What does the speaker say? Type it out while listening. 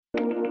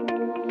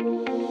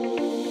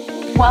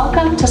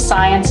Welcome to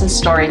Science and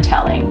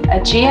Storytelling,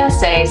 a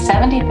GSA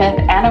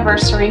 75th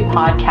Anniversary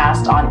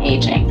podcast on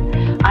aging.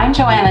 I'm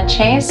Joanna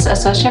Chase,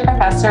 Associate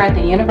Professor at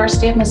the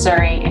University of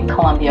Missouri in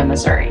Columbia,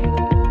 Missouri.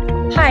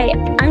 Hi,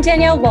 I'm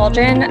Danielle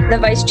Waldron, the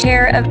Vice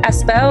Chair of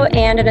ESPO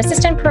and an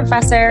Assistant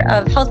Professor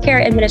of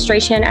Healthcare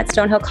Administration at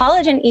Stonehill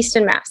College in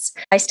Easton, Mass.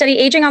 I study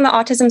aging on the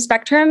autism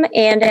spectrum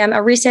and am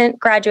a recent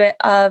graduate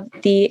of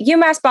the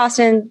UMass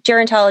Boston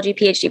Gerontology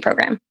PhD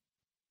program.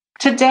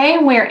 Today,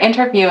 we are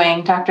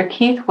interviewing Dr.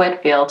 Keith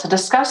Whitfield to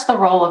discuss the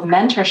role of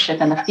mentorship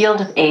in the field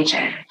of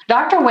aging.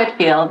 Dr.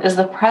 Whitfield is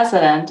the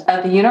president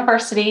of the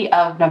University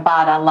of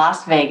Nevada,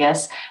 Las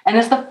Vegas, and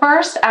is the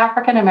first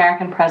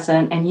African-American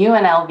president in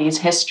UNLV's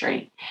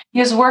history. He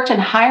has worked in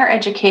higher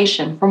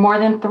education for more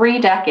than 3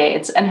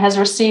 decades and has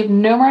received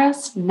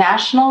numerous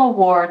national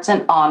awards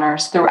and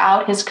honors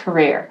throughout his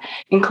career,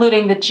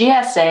 including the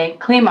GSA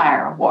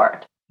Kleemeyer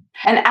Award.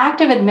 An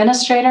active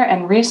administrator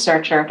and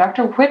researcher,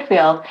 Dr.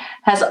 Whitfield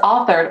has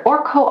authored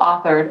or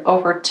co-authored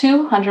over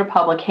 200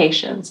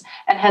 publications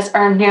and has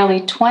earned nearly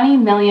 $20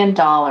 million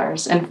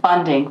in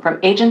funding from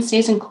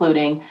agencies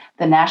including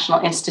the National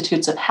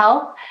Institutes of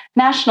Health,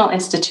 National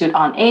Institute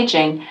on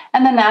Aging,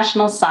 and the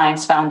National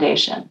Science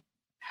Foundation.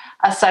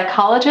 A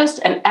psychologist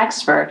and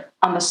expert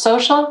on the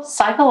social,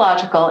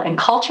 psychological, and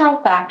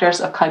cultural factors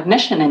of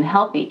cognition in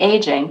healthy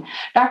aging,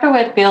 Dr.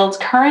 Whitfield's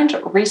current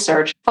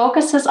research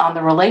focuses on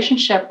the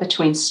relationship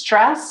between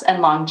stress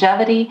and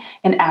longevity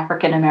in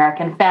African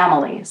American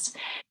families.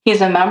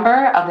 He's a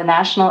member of the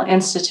National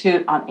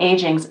Institute on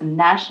Aging's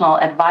National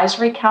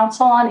Advisory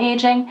Council on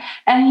Aging,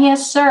 and he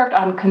has served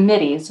on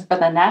committees for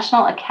the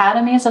National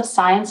Academies of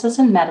Sciences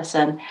and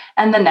Medicine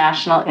and the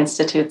National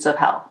Institutes of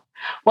Health.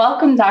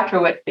 Welcome, Dr.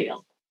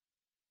 Whitfield.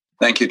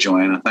 Thank you,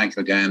 Joanna. Thank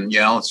you again.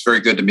 Yeah, it's very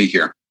good to be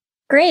here.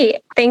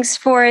 Great. Thanks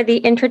for the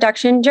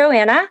introduction,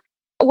 Joanna.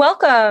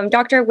 Welcome,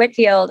 Dr.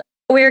 Whitfield.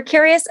 We're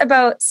curious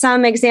about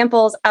some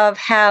examples of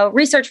how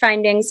research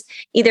findings,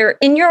 either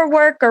in your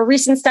work or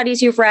recent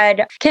studies you've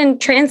read, can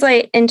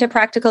translate into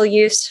practical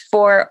use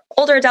for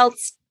older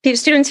adults,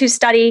 students who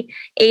study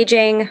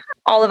aging,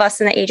 all of us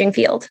in the aging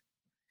field.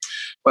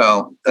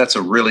 Well, that's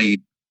a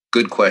really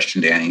good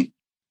question, Danny.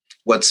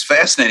 What's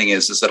fascinating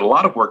is that a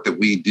lot of work that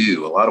we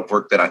do, a lot of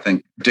work that I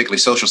think particularly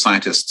social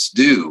scientists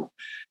do,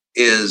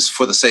 is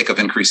for the sake of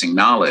increasing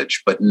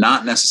knowledge, but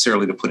not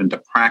necessarily to put into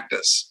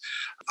practice.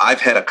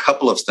 I've had a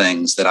couple of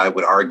things that I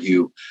would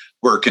argue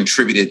were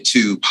contributed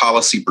to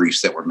policy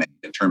briefs that were made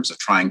in terms of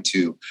trying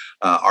to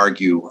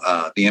argue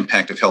the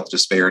impact of health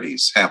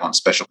disparities have on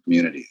special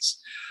communities.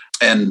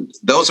 And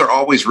those are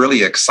always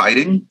really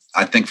exciting.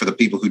 I think for the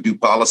people who do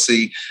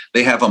policy,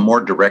 they have a more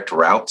direct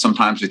route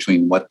sometimes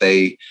between what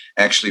they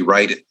actually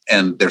write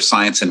and their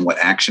science and what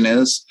action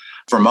is.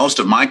 For most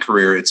of my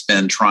career, it's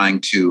been trying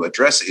to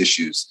address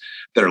issues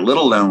that are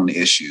little known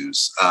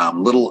issues,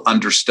 little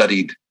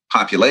understudied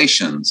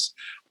populations,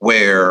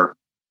 where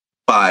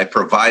by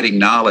providing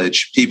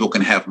knowledge, people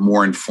can have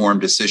more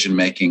informed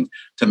decision-making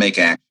to make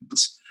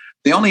actions.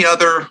 The only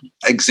other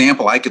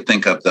example I could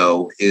think of,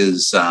 though,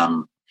 is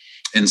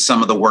in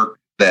some of the work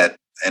that,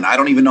 and I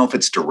don't even know if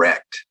it's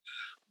direct,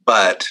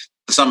 but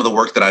some of the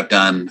work that I've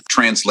done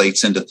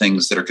translates into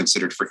things that are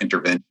considered for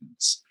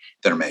interventions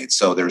that are made.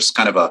 So there's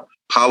kind of a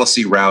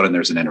policy route and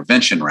there's an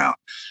intervention route,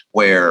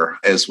 where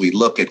as we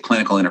look at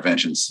clinical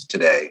interventions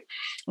today,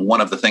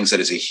 one of the things that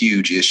is a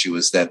huge issue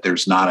is that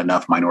there's not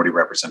enough minority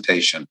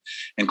representation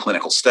in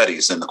clinical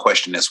studies. And the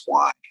question is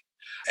why?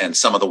 And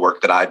some of the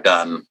work that I've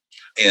done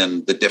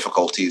in the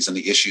difficulties and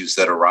the issues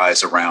that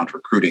arise around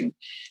recruiting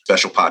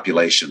special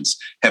populations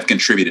have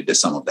contributed to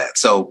some of that.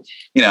 So,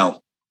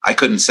 I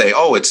couldn't say,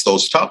 it's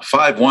those top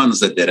 5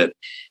 ones that did it,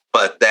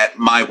 but that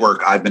my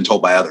work, I've been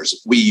told by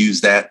others, we use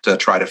that to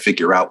try to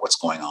figure out what's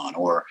going on.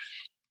 Or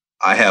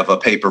I have a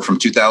paper from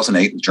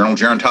 2008, the Journal of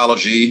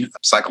Gerontology,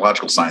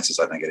 Psychological Sciences,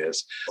 I think it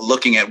is,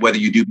 looking at whether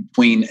you do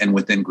between and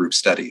within group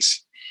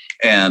studies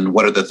and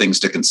what are the things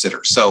to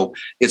consider. So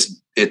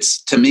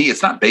it's to me,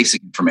 it's not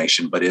basic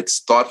information, but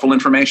it's thoughtful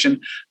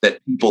information that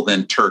people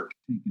then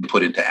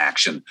put into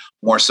action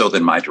more so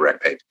than my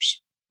direct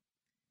papers.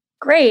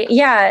 Great.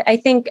 Yeah, I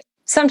think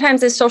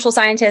sometimes as social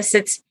scientists,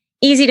 it's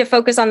easy to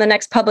focus on the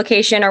next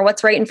publication or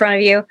what's right in front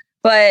of you,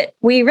 but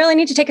we really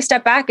need to take a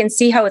step back and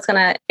see how it's going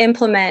to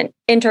implement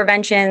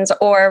interventions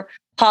or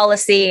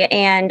policy.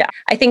 And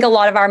I think a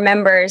lot of our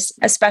members,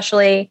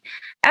 especially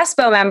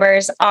ESPO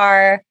members,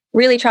 are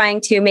really trying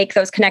to make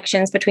those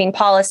connections between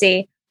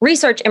policy,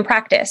 research, and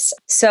practice.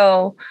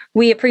 So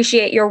we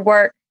appreciate your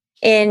work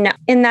in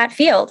that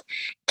field.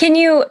 Can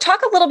you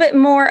talk a little bit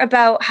more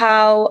about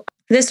how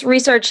this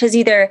research has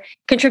either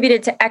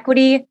contributed to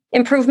equity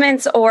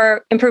improvements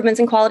or improvements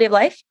in quality of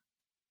life?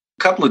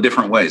 A couple of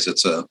different ways.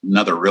 It's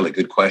another really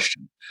good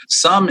question.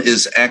 Some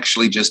is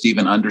actually just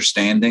even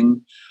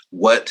understanding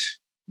what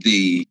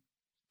the,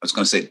 I was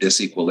going to say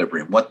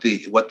disequilibrium, what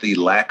the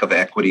lack of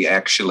equity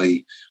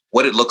actually,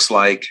 what it looks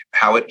like,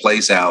 how it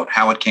plays out,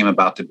 how it came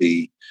about to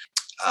be.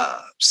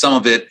 Some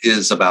of it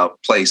is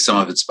about place, some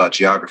of it's about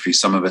geography,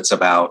 some of it's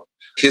about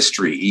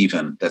history,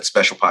 even that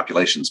special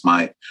populations.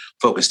 My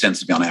focus tends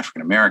to be on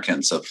African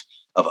Americans, of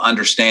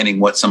understanding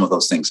what some of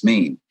those things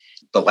mean.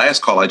 The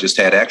last call I just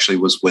had actually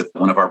was with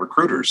one of our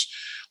recruiters,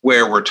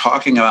 where we're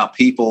talking about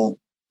people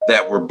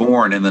that were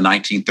born in the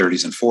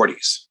 1930s and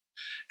 40s.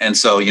 And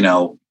so,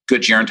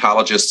 good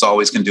gerontologists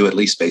always can do at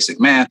least basic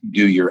math.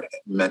 You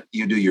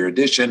do your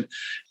addition.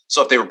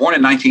 So if they were born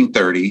in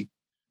 1930,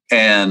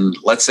 and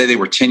let's say they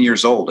were 10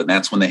 years old, and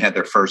that's when they had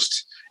their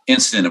first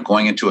incident of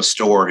going into a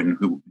store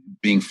and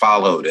being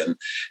followed,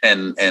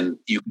 and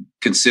you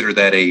consider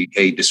that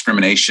a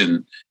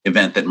discrimination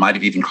event that might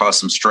have even caused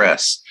some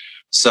stress.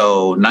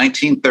 So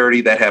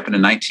 1930, that happened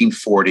in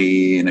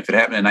 1940. And if it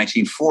happened in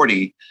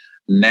 1940,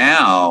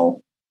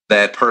 now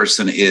that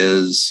person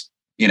is,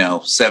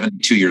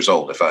 72 years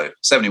old,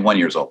 71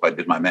 years old, if I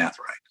did my math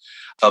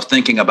right, of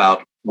thinking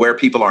about where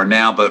people are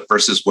now, but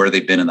versus where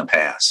they've been in the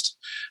past.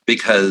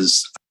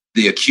 Because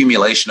the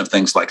accumulation of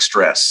things like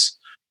stress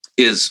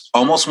is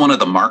almost one of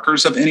the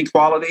markers of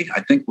inequality.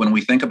 I think when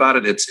we think about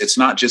it, it's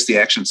not just the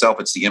action itself,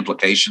 it's the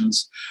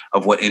implications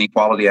of what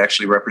inequality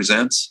actually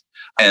represents.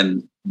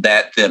 And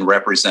that then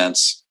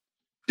represents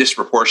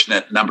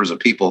disproportionate numbers of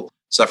people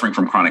suffering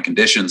from chronic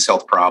conditions,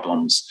 health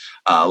problems,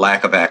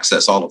 lack of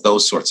access, all of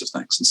those sorts of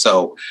things. And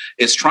so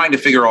it's trying to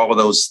figure all of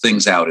those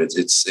things out.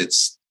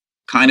 It's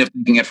kind of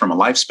thinking it from a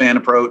lifespan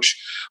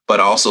approach, but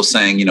also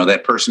saying,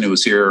 that person who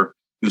was here,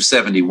 who's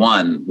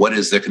 71, what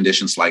is their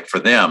conditions like for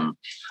them?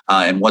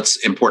 And what's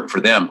important for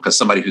them? Because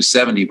somebody who's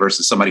 70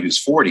 versus somebody who's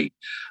 40,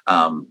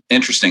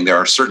 interesting. There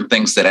are certain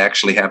things that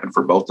actually happen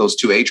for both those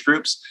two age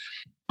groups,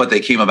 but they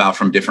came about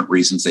from different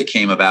reasons. They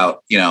came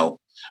about,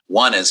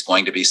 one is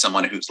going to be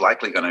someone who's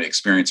likely going to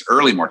experience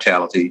early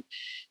mortality.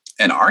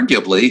 And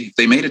arguably, if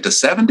they made it to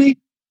 70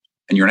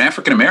 and you're an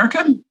African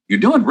American, you're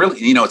doing really,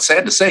 it's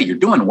sad to say, you're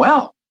doing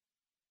well.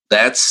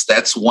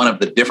 That's one of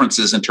the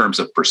differences in terms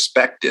of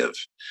perspective,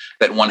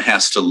 that one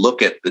has to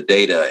look at the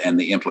data and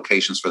the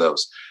implications for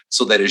those,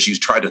 so that as you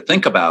try to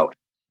think about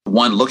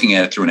one, looking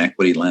at it through an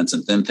equity lens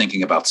and then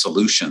thinking about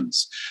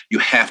solutions, you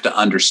have to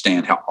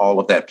understand how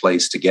all of that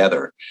plays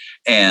together.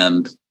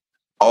 And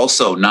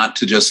also not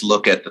to just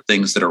look at the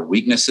things that are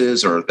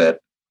weaknesses or that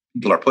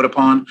people are put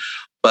upon,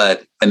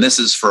 but, and this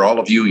is for all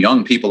of you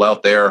young people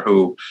out there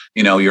who,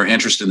 you're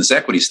interested in this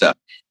equity stuff,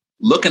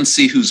 look and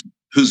see who's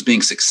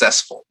being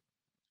successful.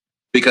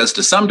 Because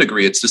to some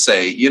degree, it's to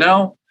say,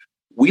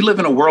 we live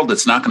in a world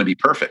that's not going to be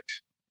perfect.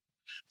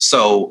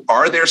 So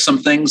are there some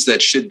things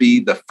that should be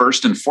the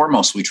first and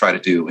foremost we try to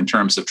do in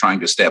terms of trying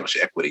to establish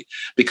equity,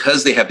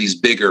 because they have these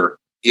bigger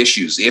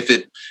issues? If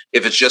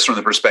it's just from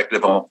the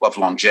perspective of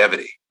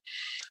longevity,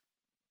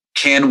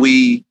 can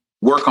we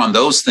work on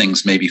those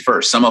things maybe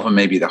first? Some of them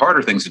may be the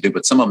harder things to do,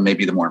 but some of them may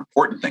be the more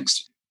important things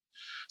to do.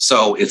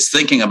 So it's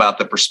thinking about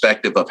the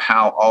perspective of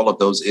how all of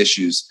those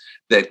issues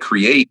that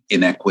create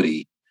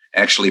inequity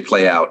actually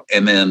play out,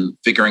 and then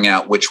figuring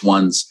out which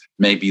ones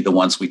may be the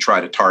ones we try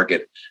to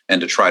target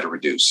and to try to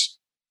reduce.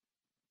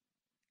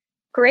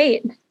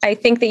 Great. I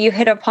think that you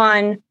hit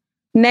upon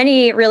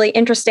many really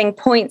interesting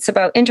points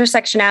about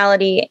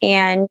intersectionality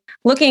and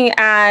looking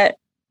at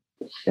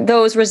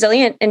those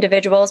resilient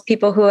individuals,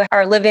 people who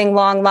are living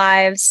long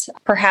lives,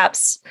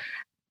 perhaps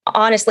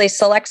honestly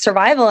select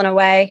survival in a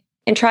way,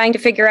 and trying to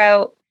figure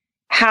out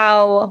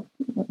how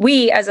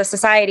we as a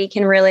society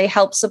can really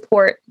help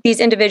support these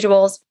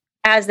individuals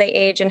as they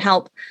age and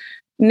help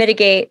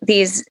mitigate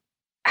these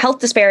health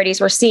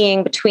disparities we're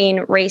seeing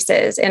between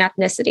races and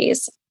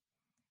ethnicities.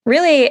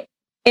 Really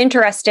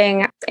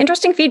interesting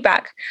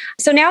feedback.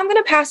 So now I'm going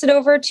to pass it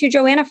over to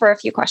Joanna for a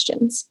few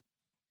questions.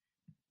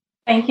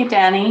 Thank you,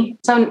 Danny.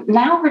 So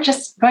now we're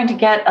just going to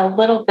get a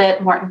little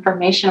bit more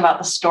information about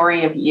the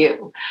story of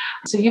you.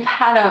 So you've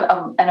had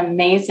an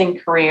amazing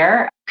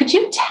career. Could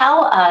you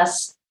tell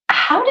us,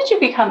 how did you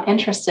become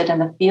interested in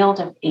the field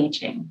of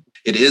aging?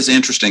 It is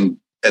interesting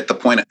at the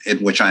point in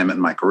which I'm in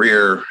my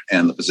career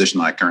and the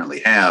position I currently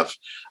have.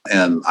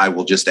 And I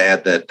will just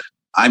add that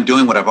I'm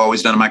doing what I've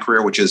always done in my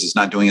career, which is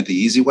not doing it the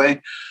easy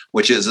way,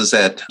 which is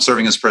that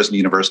serving as president of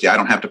university, I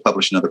don't have to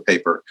publish another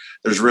paper.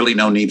 There's really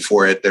no need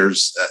for it.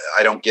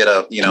 I don't get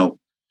a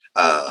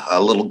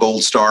little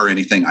gold star or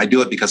anything. I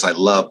do it because I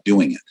love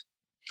doing it.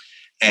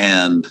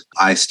 And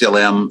I still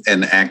am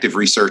an active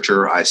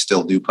researcher. I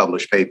still do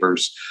publish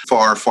papers,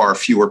 far, far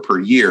fewer per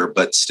year,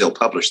 but still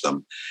publish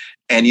them.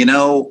 And,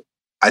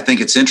 I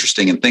think it's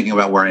interesting in thinking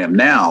about where I am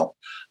now.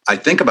 I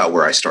think about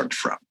where I started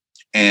from,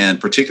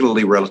 and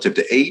particularly relative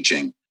to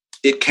aging,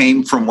 it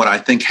came from what I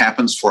think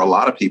happens for a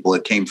lot of people.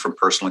 It came from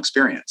personal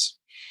experience.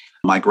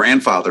 My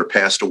grandfather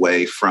passed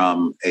away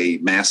from a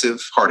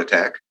massive heart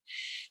attack.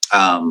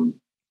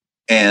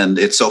 And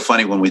it's so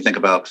funny when we think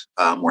about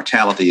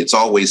mortality, it's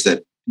always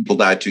that people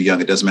die too young.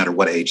 It doesn't matter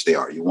what age they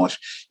are. You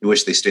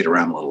wish they stayed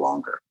around a little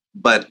longer.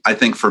 But I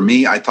think for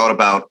me, I thought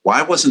about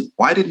why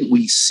didn't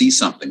we see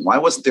something? Why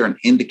wasn't there an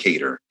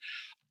indicator?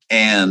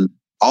 And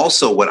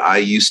also what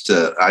I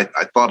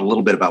thought a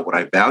little bit about what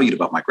I valued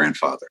about my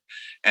grandfather,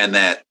 and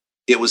that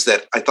it was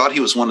that I thought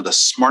he was one of the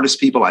smartest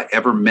people I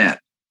ever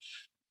met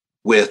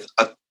with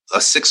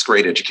a sixth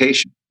grade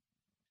education.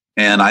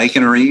 And I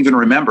can even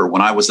remember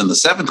when I was in the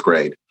 7th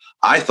grade,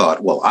 I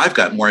thought, well, I've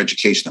got more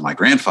education than my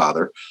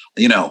grandfather.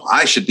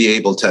 I should be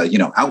able to,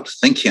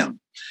 outthink him.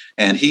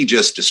 And he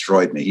just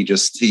destroyed me.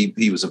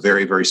 He was a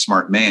very, very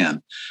smart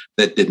man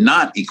that did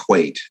not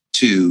equate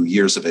to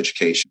years of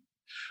education.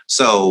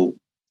 So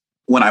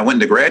when I went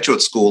into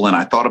graduate school and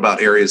I thought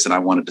about areas that I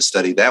wanted to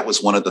study, that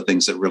was one of the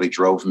things that really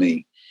drove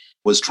me,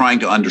 was trying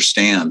to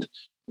understand,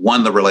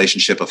 one, the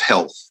relationship of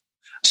health,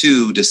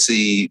 two, to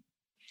see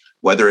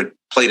whether it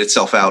played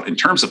itself out in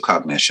terms of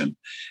cognition,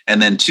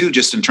 and then two,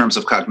 just in terms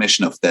of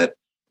cognition of that,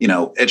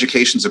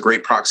 education is a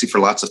great proxy for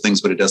lots of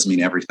things, but it doesn't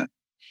mean everything.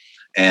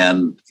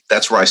 And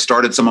that's where I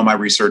started some of my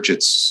research.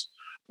 It's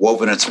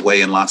woven its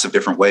way in lots of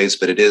different ways,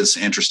 but it is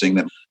interesting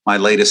that my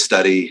latest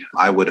study,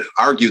 I would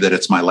argue that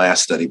it's my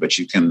last study, but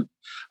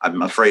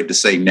I'm afraid to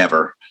say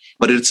never,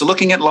 but it's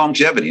looking at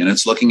longevity and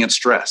it's looking at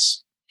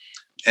stress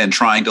and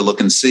trying to look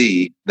and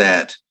see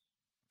that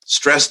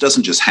stress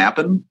doesn't just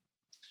happen.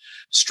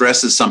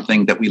 Stress is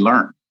something that we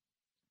learn.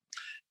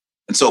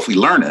 And so if we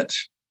learn it,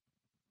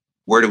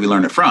 where do we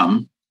learn it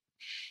from?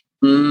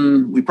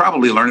 We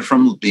probably learn it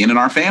from being in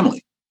our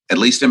family, at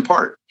least in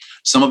part.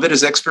 Some of it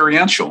is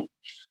experiential,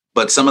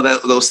 but some of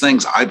those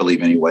things, I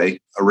believe anyway,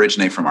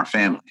 originate from our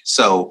family.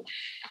 So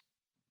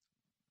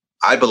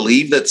I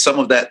believe that some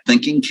of that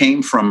thinking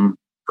came from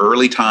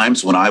early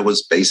times when I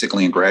was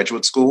basically in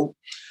graduate school,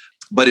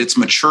 but it's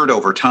matured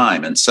over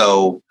time. And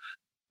so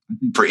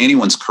for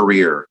anyone's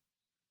career,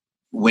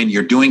 when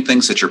you're doing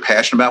things that you're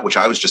passionate about, which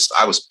I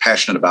was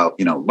passionate about,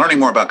 learning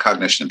more about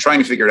cognition and trying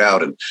to figure it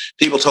out. And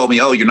people told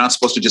me, oh, you're not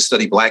supposed to just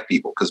study Black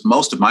people, because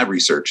most of my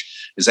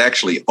research is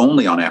actually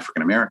only on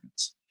African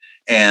Americans.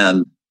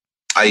 And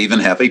I even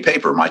have a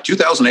paper, my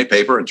 2008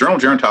 paper in Journal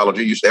of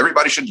Gerontology,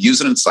 everybody should use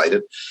it and cite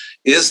it,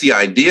 is the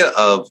idea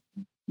of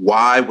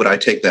why would I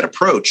take that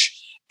approach?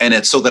 And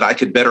it's so that I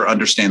could better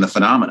understand the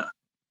phenomena.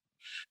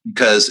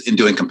 Because in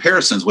doing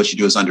comparisons, what you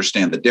do is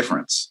understand the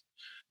difference.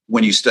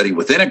 When you study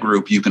within a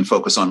group, you can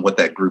focus on what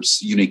that group's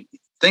unique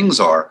things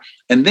are.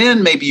 And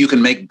then maybe you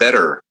can make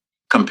better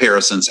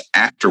comparisons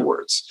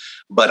afterwards.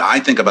 But I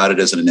think about it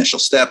as an initial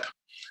step.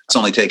 It's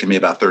only taken me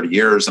about 30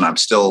 years and I'm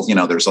still,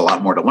 there's a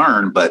lot more to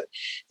learn, but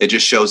it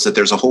just shows that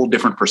there's a whole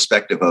different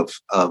perspective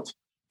of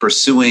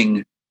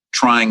pursuing,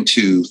 trying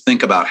to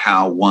think about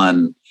how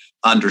one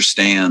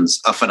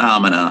understands a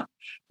phenomena,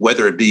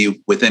 whether it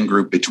be within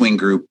group, between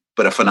group,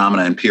 but a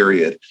phenomena in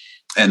period.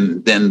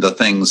 And then the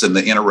things and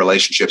the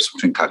interrelationships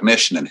between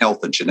cognition and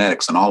health and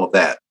genetics and all of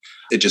that,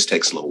 it just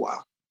takes a little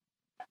while.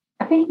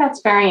 I think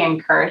that's very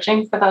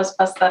encouraging for those of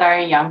us that are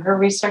younger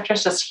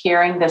researchers, just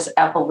hearing this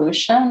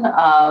evolution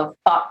of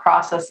thought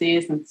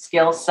processes and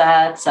skill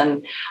sets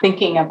and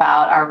thinking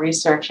about our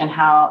research and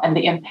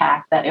the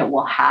impact that it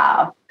will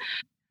have.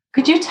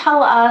 Could you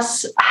tell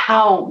us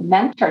how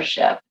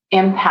mentorship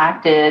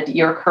impacted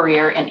your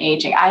career in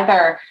aging,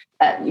 either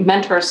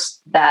mentors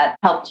that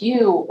helped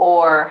you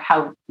or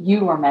how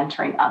you were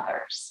mentoring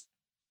others?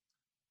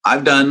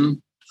 I've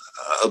done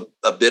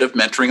a bit of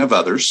mentoring of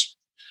others.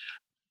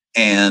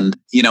 And,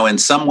 in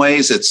some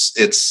ways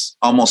it's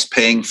almost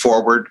paying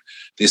forward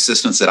the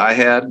assistance that I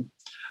had.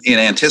 In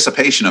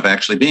anticipation of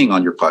actually being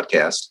on your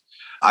podcast,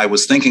 I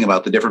was thinking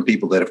about the different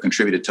people that have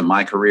contributed to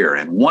my career.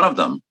 And one of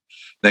them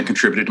that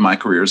contributed to my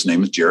career, his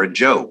name is Jared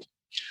Jobe.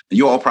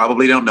 You all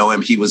probably don't know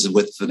him. He was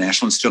with the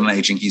National Institute on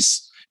Aging.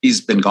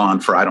 He's been gone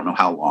for I don't know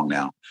how long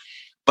now.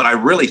 But I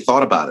really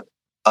thought about it,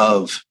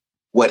 of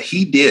what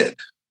he did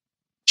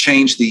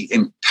changed the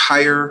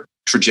entire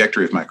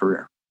trajectory of my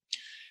career.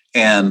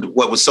 And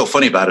what was so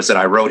funny about it is that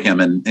I wrote him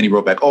and he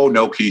wrote back, oh,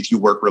 no, Keith, you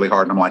work really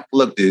hard. And I'm like,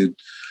 look, dude,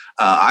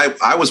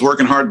 I was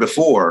working hard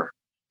before.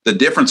 The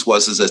difference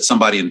was that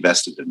somebody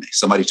invested in me.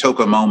 Somebody took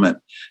a moment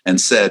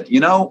and said,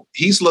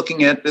 he's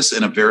looking at this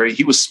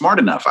he was smart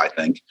enough, I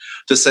think,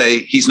 to say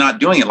he's not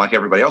doing it like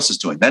everybody else is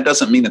doing. That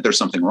doesn't mean that there's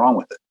something wrong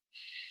with it.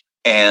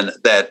 And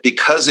that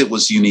because it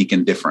was unique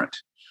and different,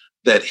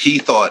 that he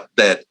thought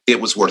that it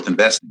was worth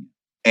investing.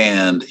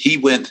 And he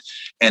went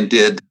and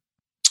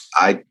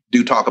I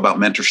do talk about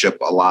mentorship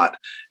a lot.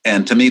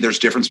 And to me, there's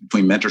a difference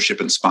between mentorship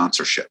and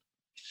sponsorship.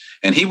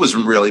 And he was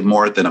really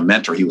more than a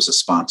mentor. He was a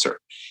sponsor.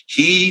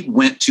 He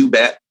went to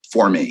bat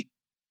for me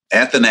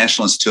at the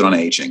National Institute on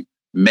Aging,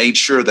 made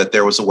sure that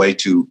there was a way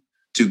to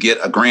get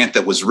a grant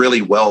that was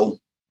really well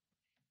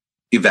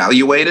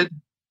evaluated,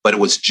 but it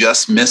was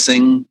just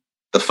missing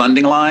the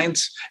funding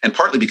lines, and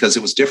partly because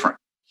it was different.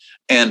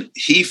 And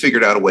he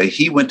figured out a way.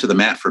 He went to the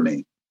mat for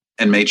me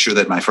and made sure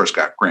that my first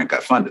grant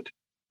got funded.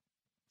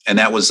 And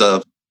that was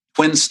a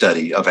twin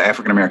study of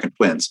African-American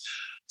twins.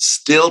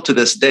 Still to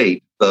this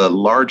date, the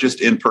largest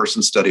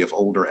in-person study of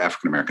older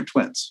African-American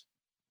twins.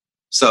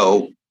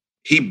 So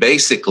he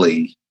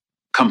basically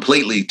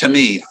completely, to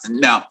me,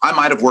 now I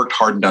might have worked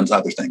hard and done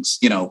other things.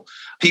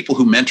 People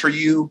who mentor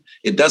you,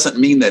 it doesn't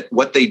mean that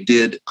what they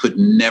did could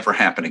never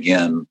happen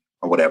again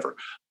or whatever.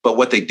 But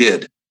what they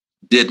did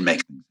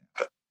make things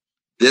happen.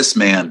 This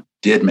man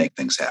did make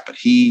things happen.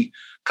 He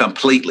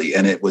completely,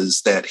 and it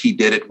was that he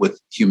did it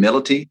with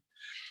humility.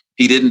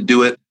 He didn't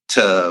do it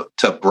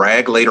to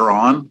brag later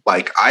on.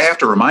 Like I have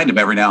to remind him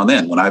every now and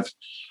then when I've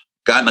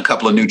gotten a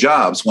couple of new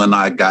jobs, when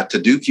I got to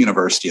Duke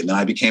University and then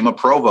I became a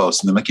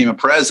provost and then became a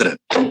president,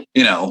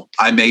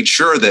 I made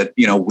sure that,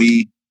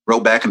 we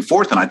wrote back and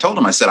forth. And I told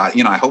him, I said,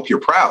 I hope you're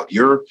proud.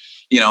 You're,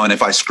 and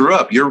if I screw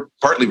up, you're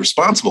partly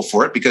responsible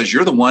for it because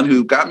you're the one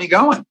who got me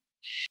going.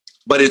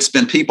 But it's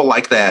been people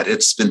like that.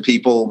 It's been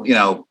people,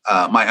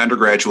 my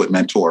undergraduate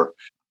mentor,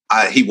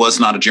 he was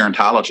not a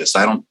gerontologist.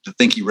 I don't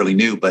think he really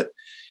knew, but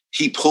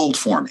he pulled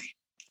for me.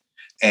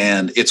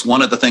 And it's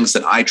one of the things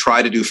that I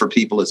try to do for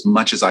people as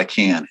much as I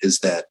can is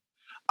that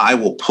I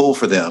will pull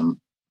for them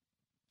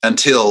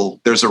until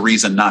there's a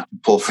reason not to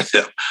pull for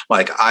them.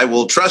 Like I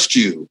will trust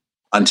you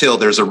until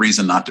there's a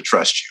reason not to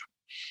trust you.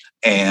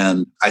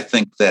 And I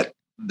think that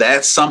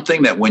that's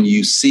something that when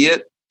you see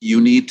it,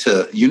 you need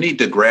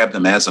to grab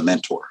them as a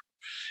mentor.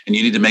 And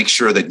you need to make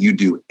sure that you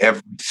do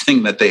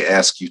everything that they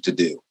ask you to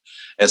do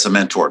as a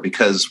mentor,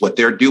 because what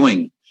they're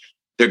doing,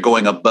 they're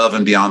going above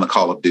and beyond the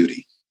call of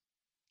duty.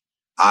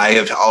 I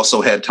have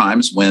also had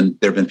times when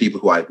there have been people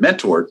who I've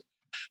mentored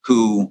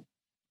who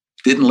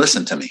didn't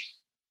listen to me.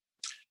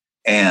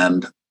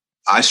 And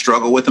I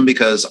struggle with them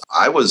because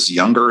I was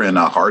younger and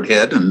a hard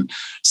head and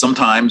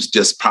sometimes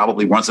just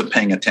probably wasn't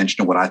paying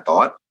attention to what I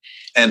thought.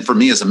 And for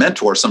me as a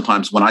mentor,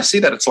 sometimes when I see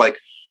that, it's like,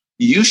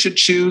 you should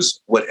choose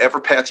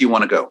whatever path you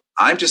want to go.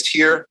 I'm just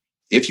here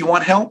if you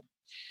want help.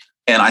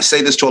 And I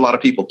say this to a lot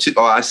of people too.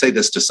 I say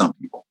this to some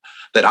people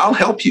that I'll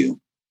help you,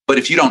 but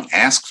if you don't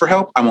ask for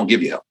help, I won't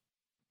give you help.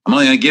 I'm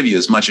only going to give you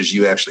as much as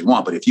you actually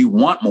want. But if you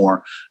want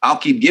more, I'll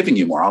keep giving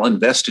you more. I'll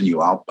invest in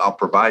you. I'll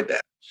provide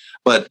that.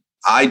 But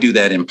I do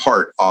that in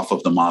part off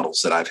of the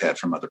models that I've had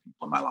from other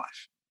people in my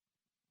life.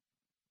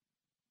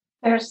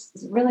 There's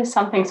really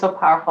something so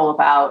powerful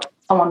about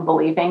someone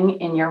believing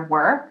in your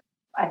work.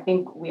 I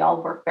think we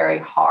all work very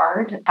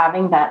hard.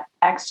 Having that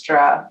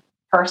extra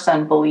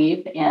person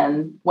believe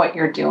in what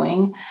you're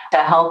doing to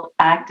help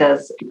act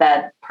as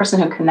that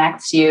person who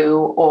connects you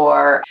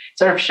or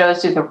sort of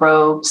shows you the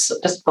ropes,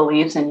 just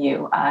believes in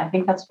you. I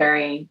think that's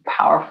very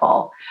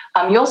powerful.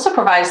 You also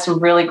provide some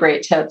really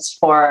great tips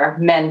for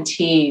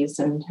mentees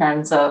in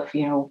terms of,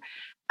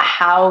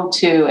 how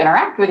to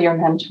interact with your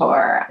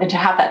mentor and to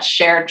have that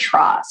shared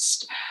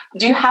trust.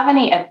 Do you have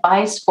any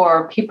advice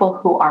for people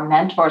who are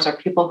mentors or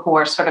people who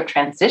are sort of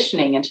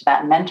transitioning into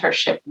that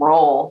mentorship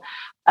role?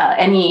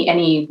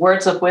 Any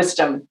words of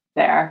wisdom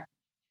there?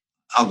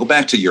 I'll go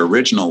back to your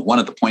original, one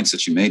of the points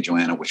that you made,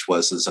 Joanna, which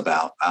is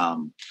about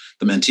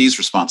the mentee's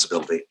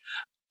responsibility.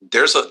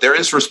 There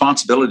is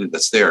responsibility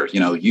that's there.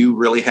 You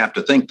really have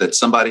to think that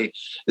somebody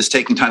is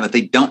taking time that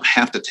they don't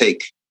have to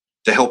take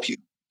to help you.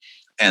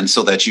 And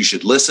so that you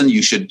should listen,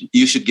 you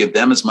should give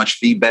them as much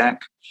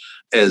feedback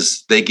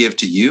as they give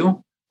to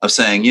you of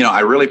saying,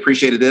 I really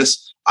appreciated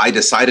this. I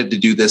decided to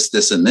do this,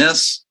 this, and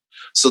this,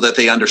 so that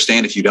they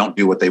understand if you don't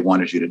do what they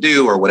wanted you to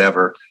do or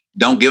whatever.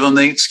 Don't give them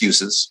the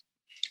excuses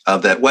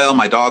of that, well,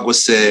 my dog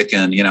was sick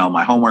and,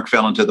 my homework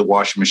fell into the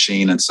washing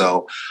machine. And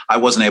so I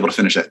wasn't able to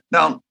finish it.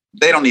 No,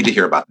 they don't need to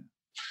hear about that.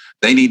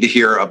 They need to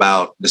hear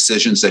about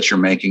decisions that you're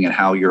making and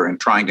how you're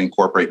trying to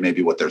incorporate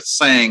maybe what they're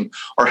saying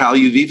or how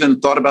you've even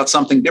thought about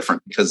something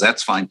different, because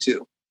that's fine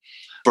too.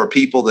 For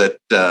people that,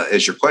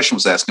 as your question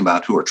was asking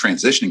about, who are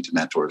transitioning to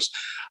mentors,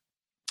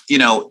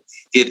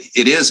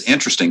 it is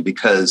interesting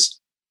because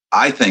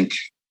I think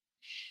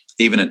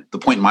even at the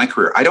point in my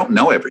career, I don't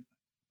know everything.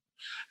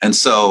 And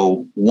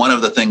so one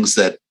of the things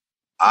that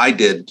I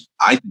did,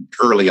 I think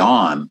early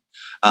on,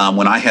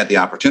 when I had the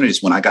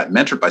opportunities, when I got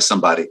mentored by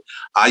somebody,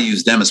 I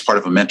used them as part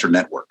of a mentor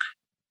network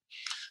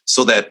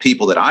so that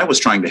people that I was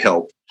trying to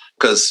help,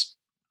 because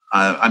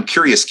I'm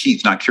curious,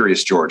 Keith, not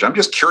curious, George. I'm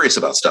just curious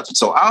about stuff. And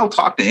so I'll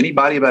talk to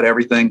anybody about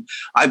everything.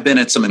 I've been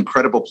at some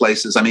incredible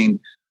places. I mean,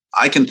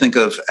 I can think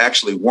of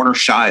actually Warner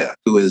Shia,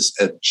 who is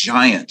a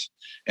giant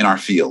in our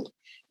field,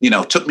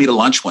 took me to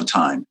lunch one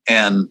time.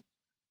 And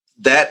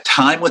that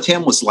time with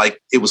him was like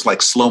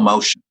slow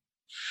motion,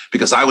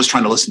 because I was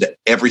trying to listen to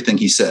everything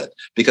he said.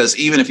 Because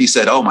even if he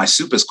said, oh, my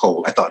soup is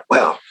cold, I thought,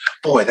 well,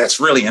 boy, that's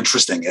really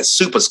interesting. His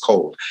soup is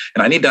cold.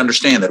 And I need to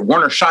understand that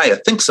Warner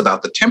Shia thinks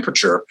about the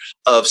temperature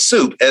of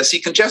soup as he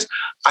congests.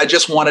 I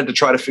just wanted to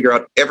try to figure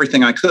out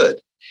everything I could.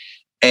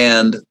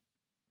 And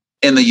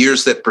in the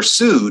years that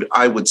pursued,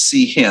 I would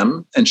see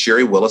him and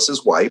Sherry Willis,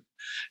 his wife,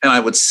 and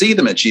I would see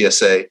them at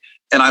GSA,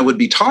 and I would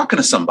be talking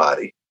to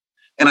somebody,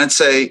 and I'd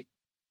say,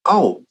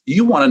 oh,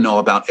 you want to know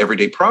about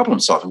everyday problem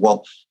solving?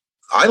 Well,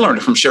 I learned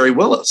it from Sherry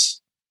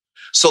Willis.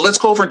 So let's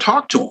go over and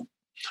talk to him.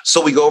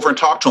 So we go over and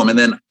talk to him. And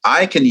then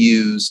I can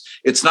use,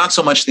 it's not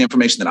so much the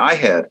information that I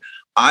had.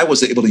 I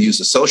was able to use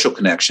a social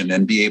connection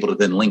and be able to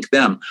then link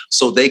them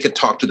so they could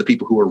talk to the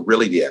people who are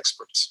really the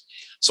experts.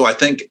 So I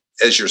think,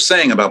 as you're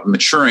saying about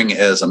maturing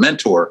as a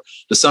mentor,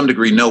 to some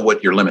degree, know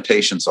what your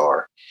limitations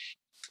are.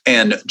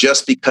 And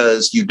just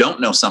because you don't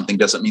know something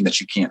doesn't mean that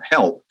you can't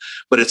help,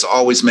 but it's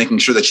always making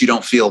sure that you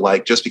don't feel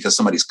like just because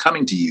somebody's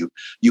coming to you,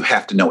 you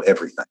have to know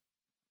everything.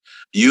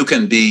 You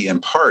can be, in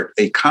part,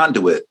 a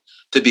conduit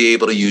to be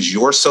able to use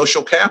your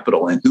social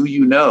capital and who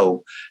you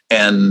know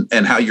and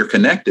how you're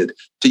connected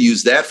to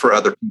use that for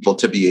other people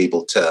to be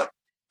able to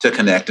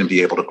connect and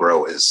be able to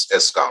grow as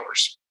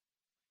scholars.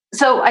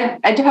 So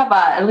I do have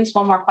at least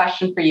one more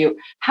question for you.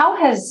 How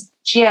has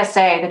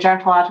GSA, the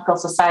Gerontological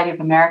Society of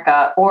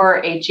America, or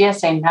a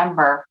GSA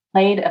member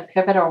played a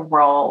pivotal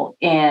role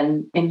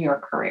in your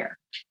career?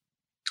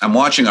 I'm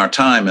watching our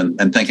time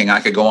and thinking I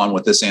could go on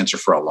with this answer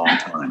for a long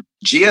time.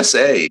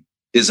 GSA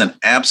is an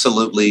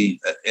absolutely,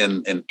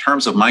 in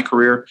terms of my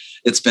career,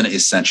 it's been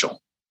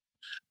essential.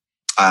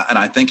 And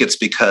I think it's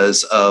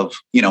because of,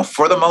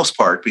 for the most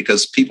part,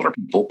 because people are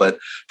people, but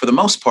for the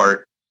most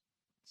part,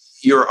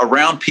 you're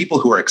around people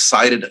who are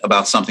excited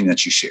about something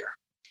that you share.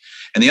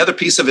 And the other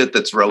piece of it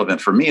that's relevant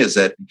for me is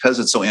that because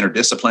it's so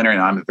interdisciplinary,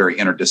 and I'm a very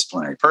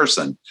interdisciplinary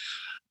person,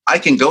 I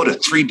can go to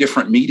 3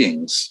 different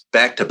meetings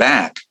back to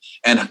back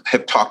and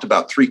have talked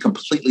about 3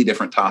 completely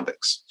different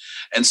topics.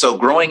 And so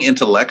growing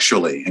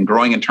intellectually and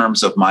growing in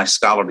terms of my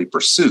scholarly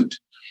pursuit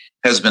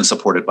has been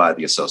supported by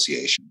the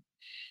association.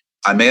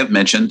 I may have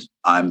mentioned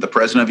I'm the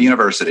president of a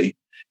university,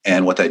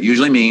 and what that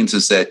usually means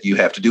is that you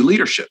have to do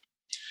leadership.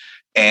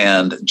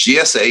 And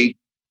GSA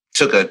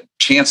took a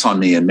chance on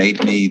me and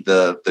made me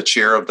the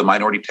chair of the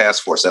Minority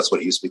Task Force. That's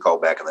what it used to be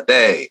called back in the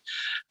day.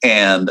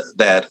 And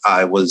that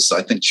I was,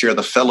 I think, chair of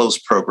the Fellows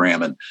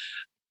Program. And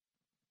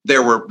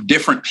there were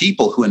different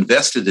people who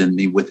invested in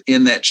me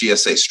within that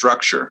GSA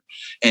structure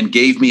and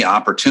gave me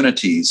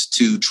opportunities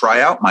to try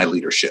out my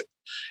leadership.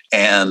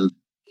 And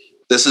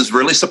this is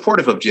really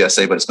supportive of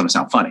GSA, but it's going to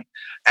sound funny.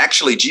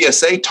 Actually,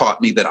 GSA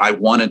taught me that I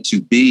wanted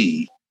to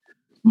be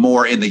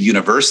more in the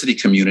university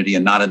community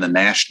and not in the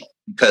national,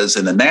 because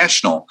in the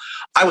national,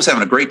 I was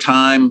having a great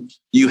time.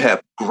 You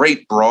have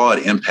great broad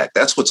impact.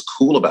 That's what's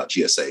cool about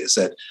GSA, is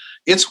that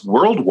it's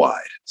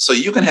worldwide. So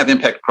you can have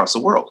impact across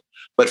the world.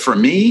 But for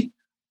me,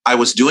 I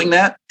was doing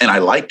that and I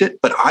liked it,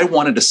 but I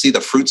wanted to see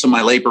the fruits of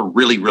my labor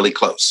really, really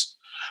close.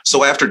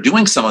 So after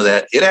doing some of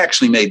that, it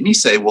actually made me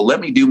say, well, let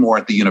me do more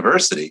at the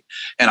university.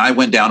 And I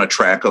went down a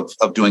track of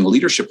doing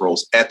leadership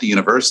roles at the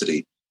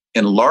university,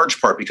 in large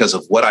part because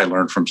of what I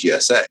learned from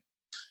GSA.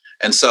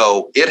 And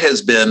so it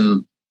has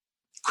been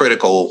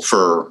critical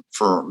for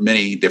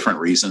many different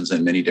reasons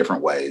in many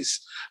different ways.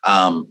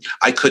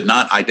 I could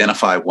not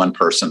identify one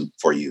person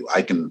for you.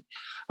 I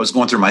was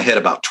going through my head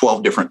about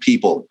 12 different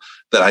people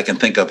that I can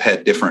think of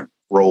had different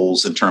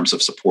roles in terms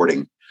of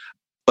supporting.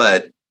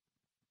 But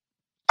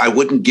I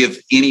wouldn't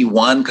give any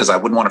one because I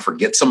wouldn't want to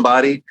forget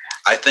somebody.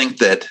 I think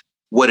that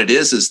what it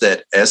is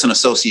that as an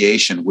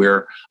association,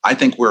 I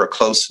think we're a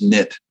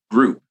close-knit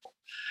group.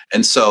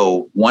 And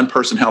so one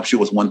person helps you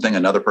with one thing,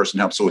 another person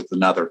helps you with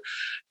another.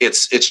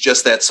 It's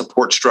just that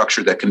support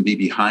structure that can be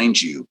behind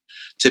you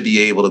to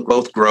be able to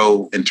both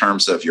grow in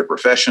terms of your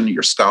profession,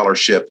 your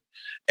scholarship,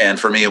 and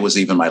for me, it was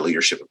even my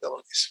leadership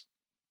abilities.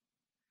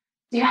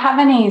 Do you have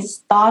any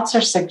thoughts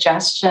or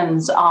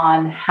suggestions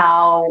on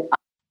how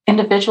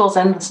individuals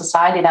in the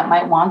society that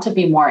might want to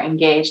be more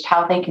engaged,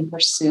 how they can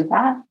pursue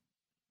that?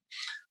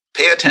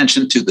 Pay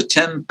attention to the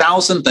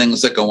 10,000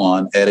 things that go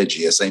on at a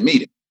GSA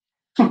meeting.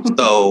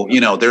 So,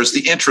 there's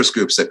the interest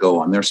groups that go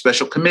on. There are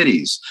special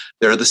committees.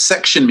 There are the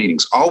section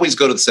meetings. Always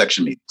go to the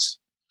section meetings.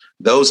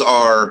 Those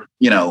are,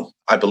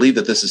 I believe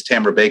that this is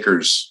Tamara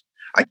Baker's.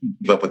 I can't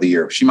keep up with the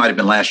year. She might have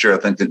been last year. I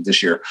think that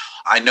this year.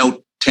 I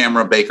know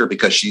Tamara Baker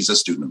because she's a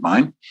student of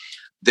mine.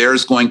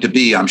 There's going to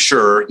be, I'm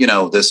sure,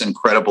 this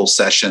incredible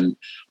session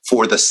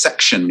for the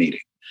section meeting.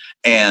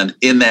 And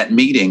in that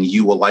meeting,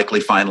 you will likely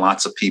find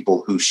lots of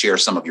people who share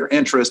some of your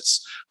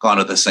interests, gone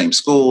to the same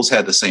schools,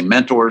 had the same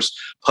mentors,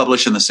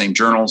 publish in the same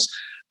journals.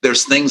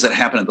 There's things that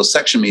happen at those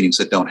section meetings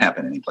that don't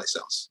happen anyplace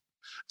else.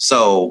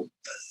 So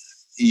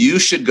you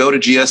should go to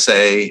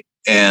GSA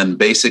and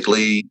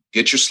basically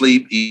get your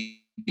sleep, eat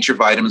your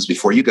vitamins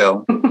before you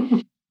go.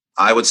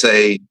 I would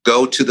say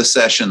go to the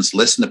sessions,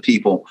 listen to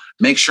people,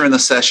 make sure in the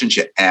sessions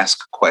you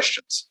ask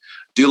questions.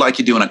 Do like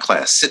you do in a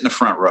class, sit in the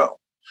front row.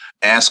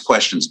 Ask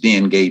questions, be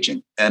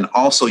engaging, and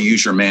also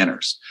use your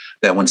manners.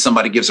 That when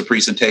somebody gives a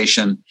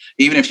presentation,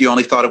 even if you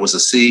only thought it was a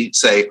C,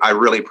 say, I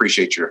really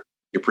appreciate your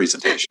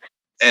presentation.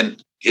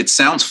 And it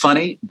sounds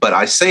funny, but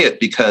I say it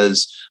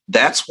because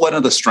that's one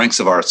of the strengths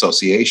of our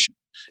association,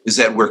 is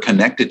that we're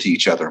connected to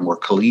each other and we're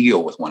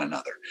collegial with one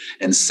another.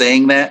 And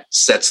saying that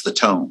sets the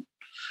tone.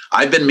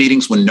 I've been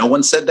meetings when no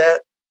one said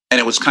that, and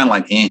it was kind of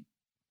like, eh.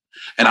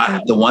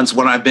 And the ones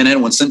when I've been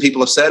in, when some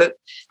people have said it,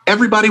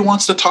 everybody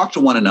wants to talk to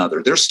one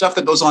another. There's stuff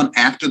that goes on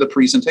after the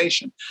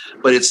presentation,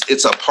 but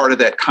it's a part of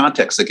that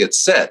context that gets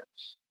set.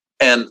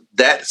 And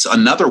that's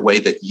another way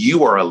that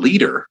you are a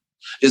leader,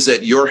 is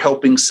that you're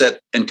helping set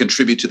and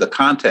contribute to the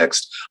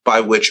context by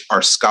which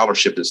our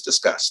scholarship is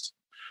discussed.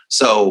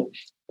 So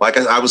like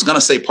I was going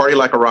to say, party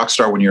like a rock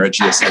star when you're at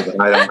GSA, but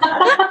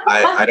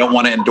I don't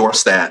want to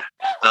endorse that.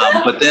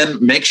 But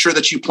then make sure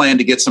that you plan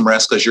to get some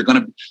rest, because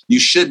you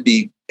should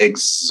be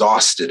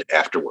exhausted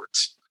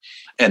afterwards.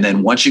 And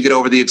then once you get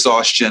over the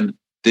exhaustion,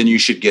 then you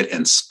should get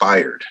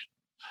inspired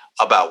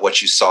about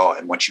what you saw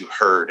and what you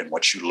heard and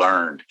what you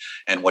learned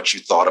and what you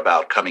thought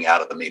about coming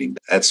out of the meeting.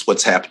 That's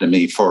what's happened to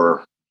me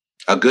for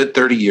a good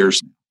 30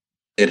 years.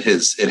 It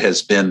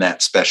has been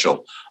that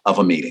special of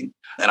a meeting.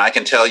 And I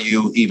can tell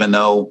you, even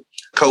though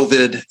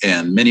COVID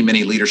and many,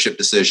 many leadership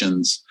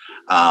decisions,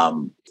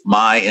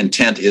 my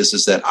intent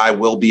is that I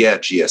will be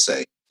at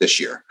GSA this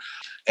year.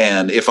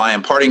 And if I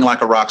am partying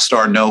like a rock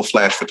star, no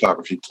flash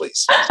photography,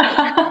 please.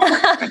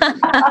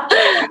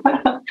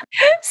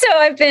 So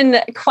I've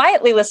been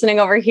quietly listening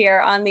over here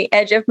on the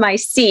edge of my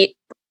seat,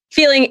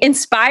 feeling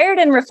inspired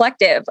and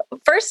reflective.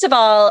 First of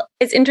all,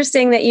 it's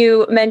interesting that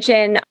you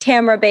mention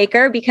Tamara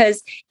Baker,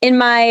 because in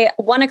my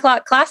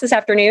 1:00 class this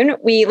afternoon,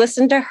 we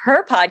listened to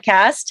her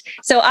podcast.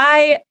 So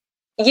I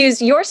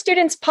use your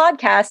students'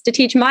 podcast to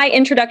teach my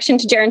introduction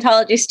to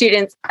gerontology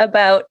students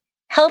about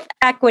health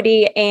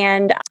equity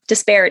and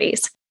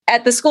disparities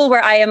at the school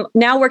where I am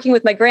now working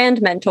with my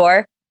grand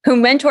mentor, who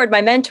mentored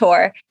my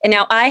mentor, and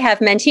now I have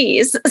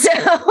mentees.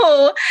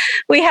 So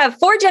we have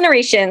 4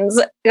 generations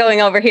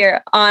going over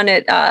here on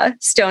at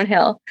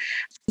Stonehill.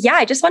 Yeah,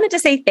 I just wanted to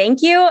say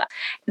thank you.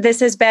 This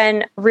has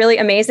been really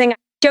amazing.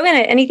 Joanna,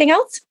 anything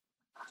else?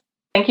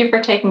 Thank you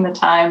for taking the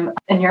time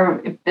in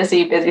your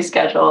busy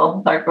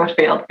schedule, Dr.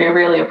 Whitfield. We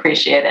really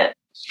appreciate it.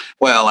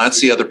 Well, that's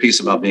the other piece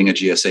about being a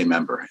GSA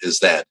member, is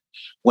that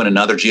when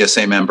another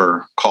GSA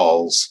member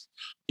calls,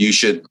 you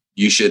should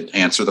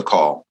answer the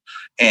call.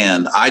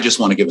 And I just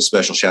want to give a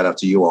special shout out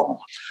to you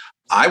all.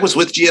 I was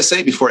with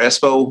GSA before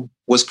ESPO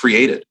was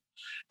created.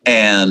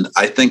 And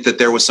I think that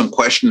there was some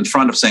question in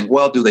front of saying,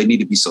 well, do they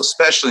need to be so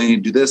special? They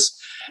need to do this.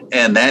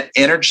 And that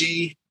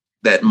energy,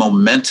 that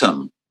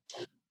momentum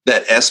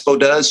that ESPO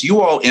does,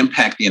 you all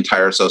impact the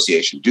entire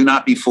association. Do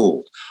not be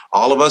fooled.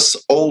 All of us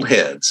old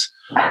heads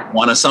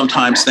want to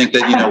sometimes think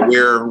that,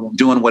 we're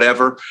doing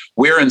whatever.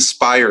 We're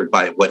inspired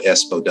by what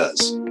ESPO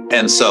does.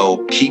 And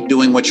so keep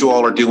doing what you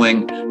all are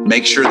doing.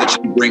 Make sure that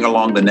you bring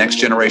along the next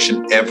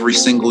generation every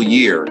single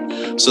year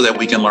so that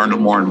we can learn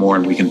more and more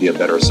and we can be a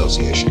better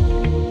association.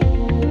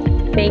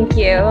 Thank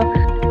you.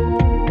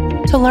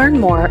 To learn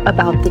more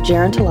about the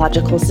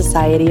Gerontological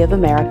Society of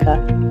America,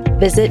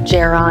 visit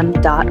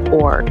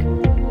geron.org.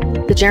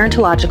 The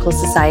Gerontological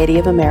Society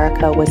of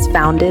America was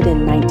founded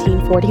in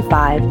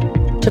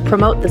 1945 to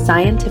promote the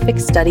scientific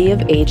study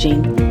of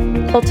aging,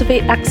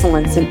 cultivate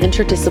excellence in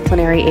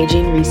interdisciplinary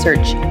aging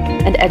research,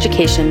 and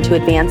education to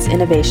advance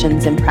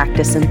innovations in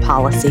practice and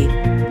policy.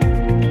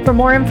 For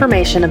more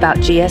information about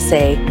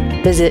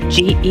GSA, visit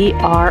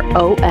geron.org.